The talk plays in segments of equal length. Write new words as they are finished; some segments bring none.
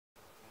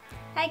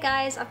Hey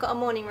guys, I've got a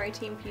morning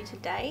routine for you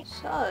today,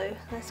 so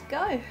let's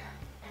go.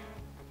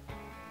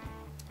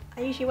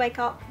 I usually wake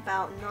up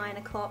about 9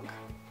 o'clock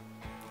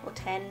or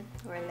 10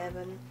 or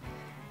 11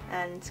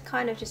 and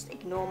kind of just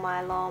ignore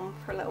my alarm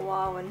for a little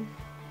while and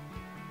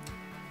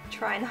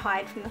try and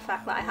hide from the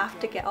fact that I have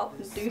to get up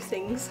and do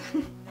things.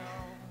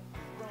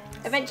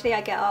 Eventually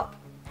I get up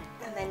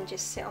and then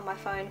just sit on my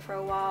phone for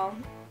a while,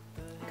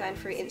 going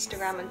through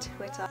Instagram and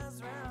Twitter.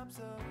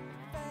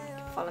 You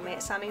can follow me at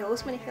Sammi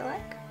Leanne if you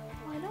like.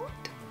 Why not?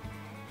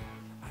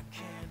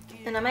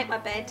 And I make my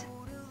bed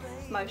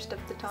most of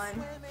the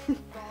time.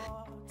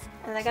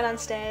 And I go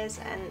downstairs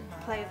and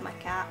play with my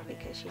cat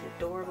because she's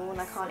adorable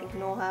and I can't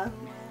ignore her,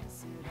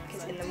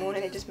 because in the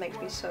morning it just makes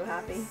me so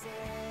happy.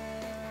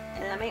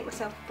 And I make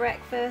myself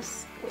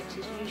breakfast, which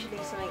is usually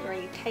something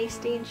really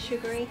tasty and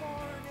sugary,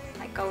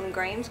 like golden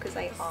grahams, because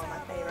they are my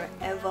favourite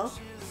ever.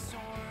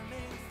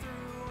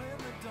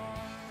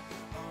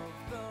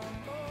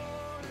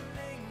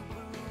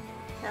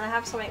 And I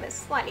have something that's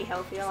slightly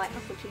healthier, like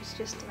apple juice,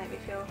 just to make me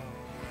feel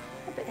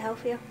a bit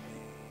healthier.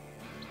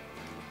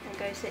 And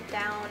go sit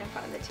down in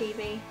front of the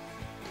TV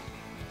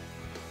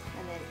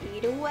and then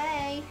eat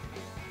away.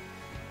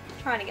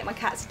 Trying to get my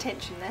cat's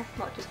attention there,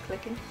 not just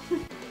clicking.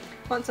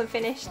 Once I'm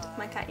finished,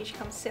 my cat usually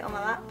comes sit on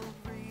my lap.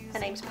 Her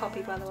name's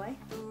Poppy, by the way.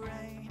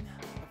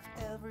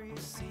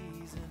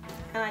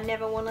 And I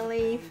never want to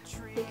leave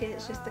because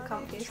it's just the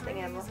comfiest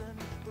thing ever.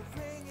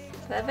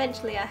 But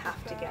eventually I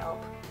have to get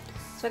up.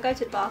 So I go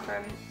to the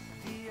bathroom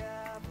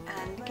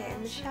and get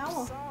in the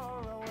shower.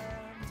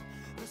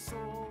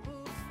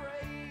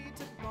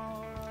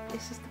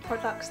 This is the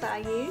products that I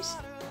use.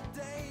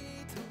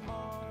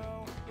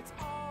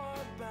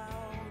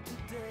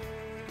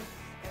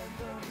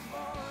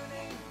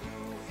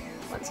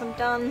 Once I'm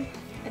done,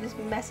 I just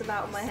mess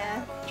about with my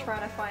hair,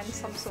 trying to find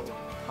some sort of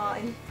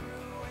parting.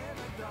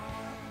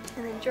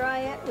 And then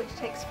dry it, which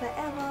takes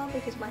forever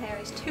because my hair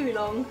is too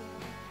long.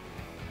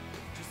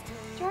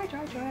 Dry,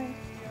 dry, dry.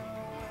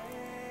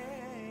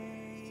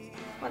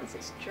 Once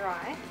it's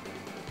dry,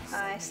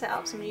 I set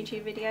up some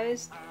YouTube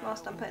videos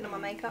whilst I'm putting on my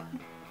makeup.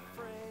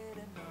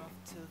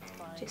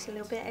 Just a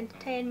little bit of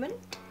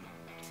entertainment.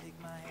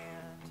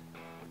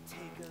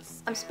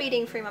 I'm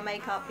speeding through my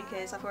makeup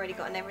because I've already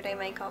got an everyday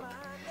makeup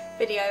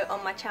video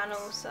on my channel,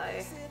 so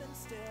I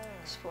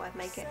just thought I'd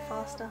make it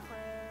faster.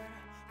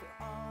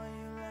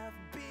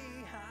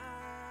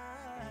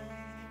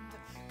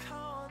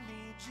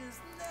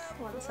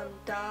 Once I'm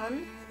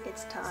done,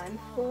 it's time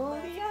for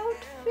the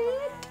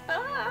outfit.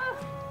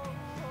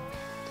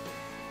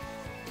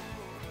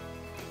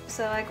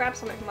 So I grab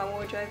something from my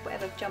wardrobe,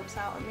 whatever jumps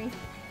out at me.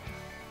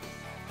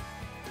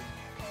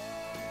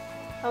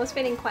 I was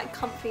feeling quite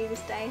comfy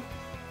this day,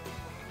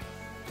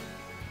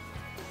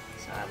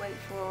 so I went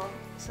for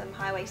some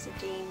high-waisted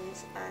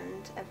jeans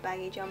and a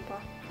baggy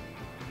jumper,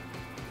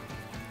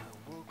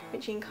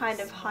 which you can kind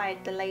of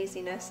hide the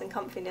laziness and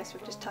comfiness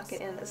with just tucking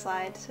it in at the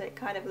side, so it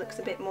kind of looks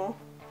a bit more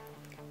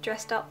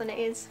dressed up than it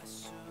is.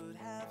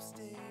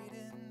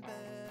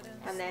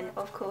 And then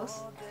of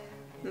course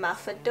my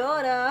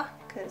fedora,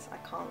 because I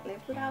can't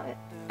live without it.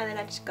 And then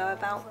I just go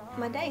about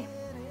my day.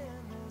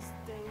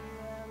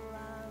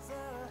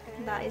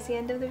 That is the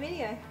end of the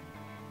video.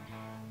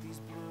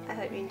 I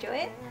hope you enjoy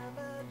it.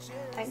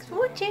 Thanks for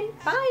watching.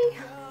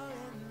 Bye!